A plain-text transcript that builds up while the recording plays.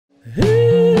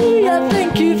Hey, I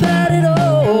think you've had it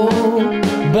all,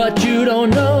 but you don't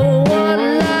know what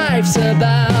life's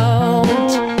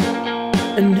about.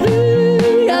 And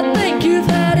hey, I think you've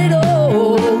had it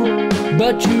all,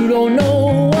 but you don't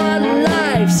know what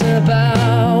life's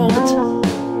about.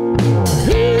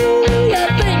 Hey,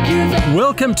 I think you've...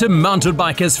 Welcome to mountain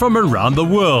bikers from around the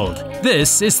world.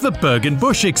 This is the Berg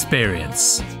Bush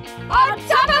experience. On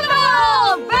top of it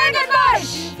all, Berg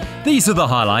Bush! These are the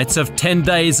highlights of 10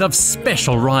 days of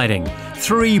special riding.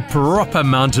 3 proper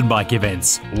mountain bike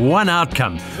events. One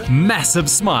outcome, massive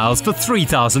smiles for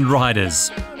 3,000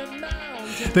 riders.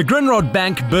 The Grinrod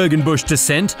Bank Berg Bush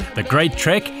Descent, the Great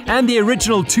Trek and the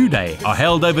original 2-day are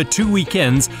held over 2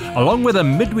 weekends, along with a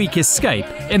midweek escape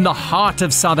in the heart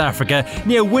of South Africa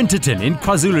near Winterton in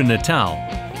KwaZulu-Natal.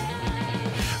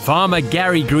 Farmer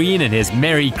Gary Green and his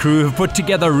merry crew have put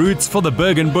together routes for the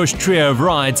Berg Bush trio of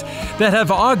rides that have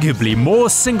arguably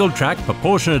more single track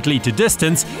proportionately to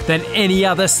distance than any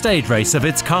other stage race of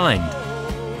its kind.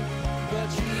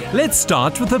 Let's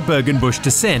start with the Berg Bush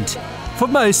Descent. For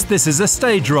most, this is a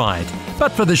stage ride,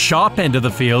 but for the sharp end of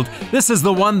the field, this is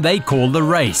the one they call the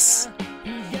race.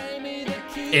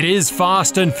 It is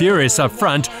fast and furious up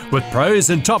front, with pros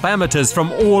and top amateurs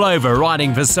from all over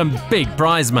riding for some big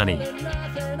prize money.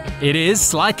 It is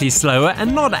slightly slower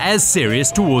and not as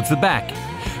serious towards the back.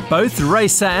 Both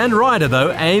racer and rider,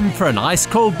 though, aim for an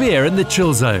ice-cold beer in the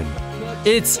chill zone.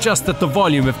 It's just that the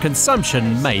volume of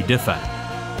consumption may differ.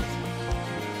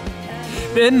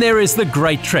 Then there is the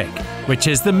Great Trek, which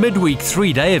is the midweek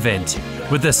 3-day event,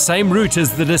 with the same route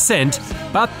as the descent,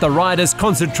 but the riders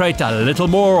concentrate a little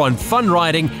more on fun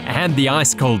riding and the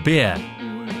ice-cold beer.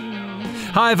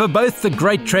 However, both the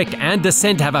Great Trek and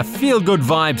Descent have a feel-good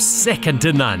vibe second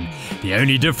to none. The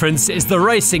only difference is the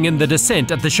racing in the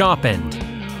Descent at the sharp end.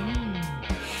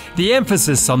 The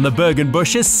emphasis on the Berg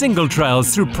Bush is single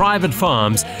trails through private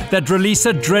farms that release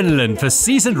adrenaline for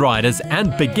seasoned riders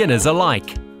and beginners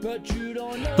alike.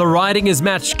 The riding is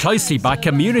matched closely by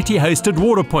community-hosted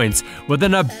water points with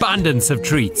an abundance of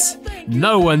treats.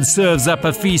 No one serves up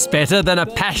a feast better than a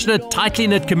passionate, tightly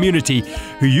knit community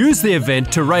who use the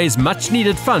event to raise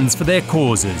much-needed funds for their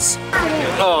causes.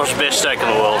 Oh, it's the best steak in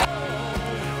the world.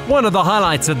 One of the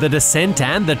highlights of the descent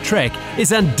and the trek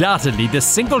is undoubtedly the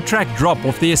single-track drop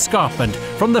off the escarpment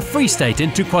from the Free State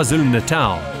into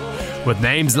KwaZulu-Natal. With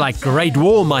names like Great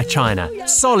Wall My China,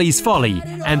 Solly's Folly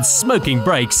and Smoking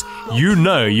Brakes, you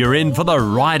know you're in for the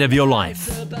ride of your life.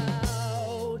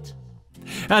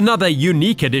 Another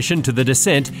unique addition to the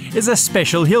descent is a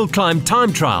special hill climb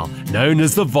time trial known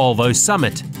as the Volvo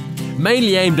Summit.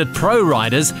 Mainly aimed at pro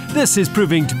riders, this is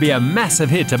proving to be a massive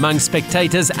hit among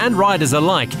spectators and riders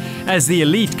alike, as the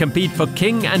elite compete for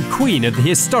king and queen of the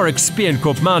historic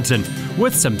Spiernkop Mountain,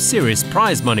 with some serious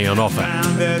prize money on offer.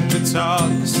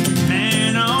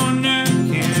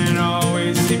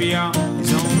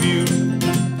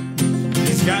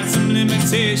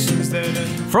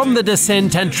 From the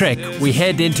descent and trek, we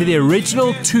head into the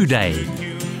original 2-day.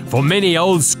 For many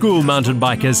old-school mountain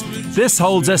bikers, this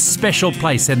holds a special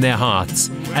place in their hearts,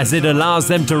 as it allows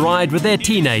them to ride with their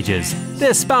teenagers,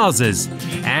 their spouses,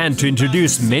 and to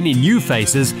introduce many new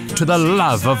faces to the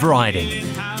love of riding.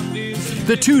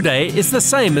 The 2-day is the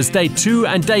same as day 2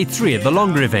 and day 3 of the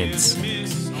longer events.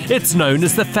 It's known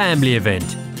as the family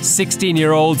event.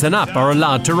 16-year-olds and up are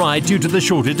allowed to ride due to the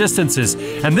shorter distances,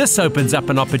 and this opens up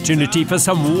an opportunity for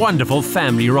some wonderful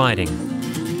family riding.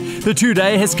 The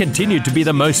 2-day has continued to be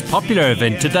the most popular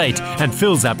event to date and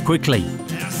fills up quickly.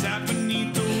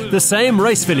 The same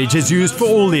race village is used for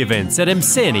all the events at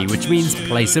Mseni, which means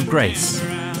place of grace.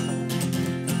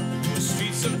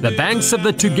 The banks of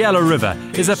the Tugela River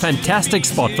is a fantastic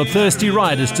spot for thirsty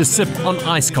riders to sip on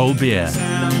ice-cold beer.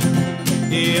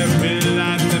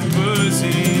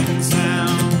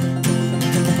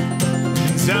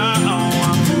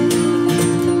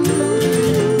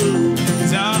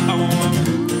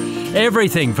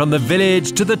 Everything from the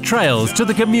village to the trails to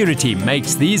the community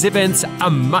makes these events a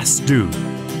must-do.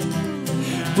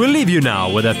 We'll leave you now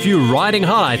with a few riding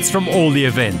highlights from all the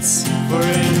events.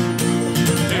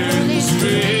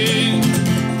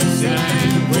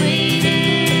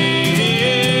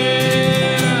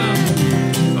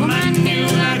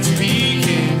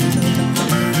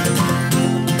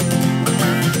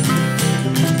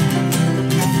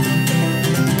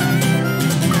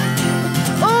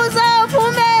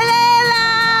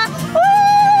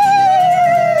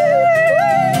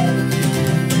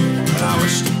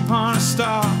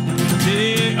 Star in the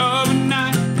dead of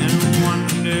night and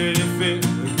wondered if it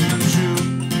would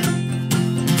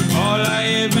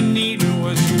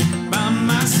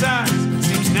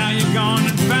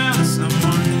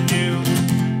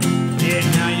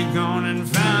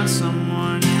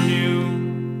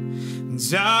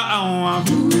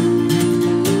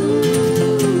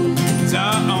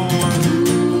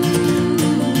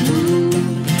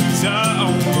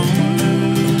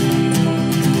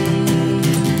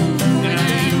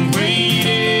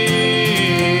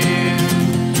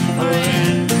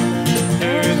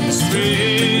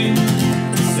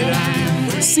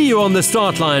See you on the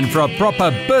start line for a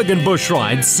proper Berg Bush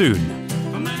ride soon.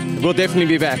 We'll definitely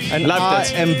be back. And Loved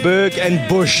it. I am Berg and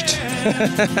Bushed.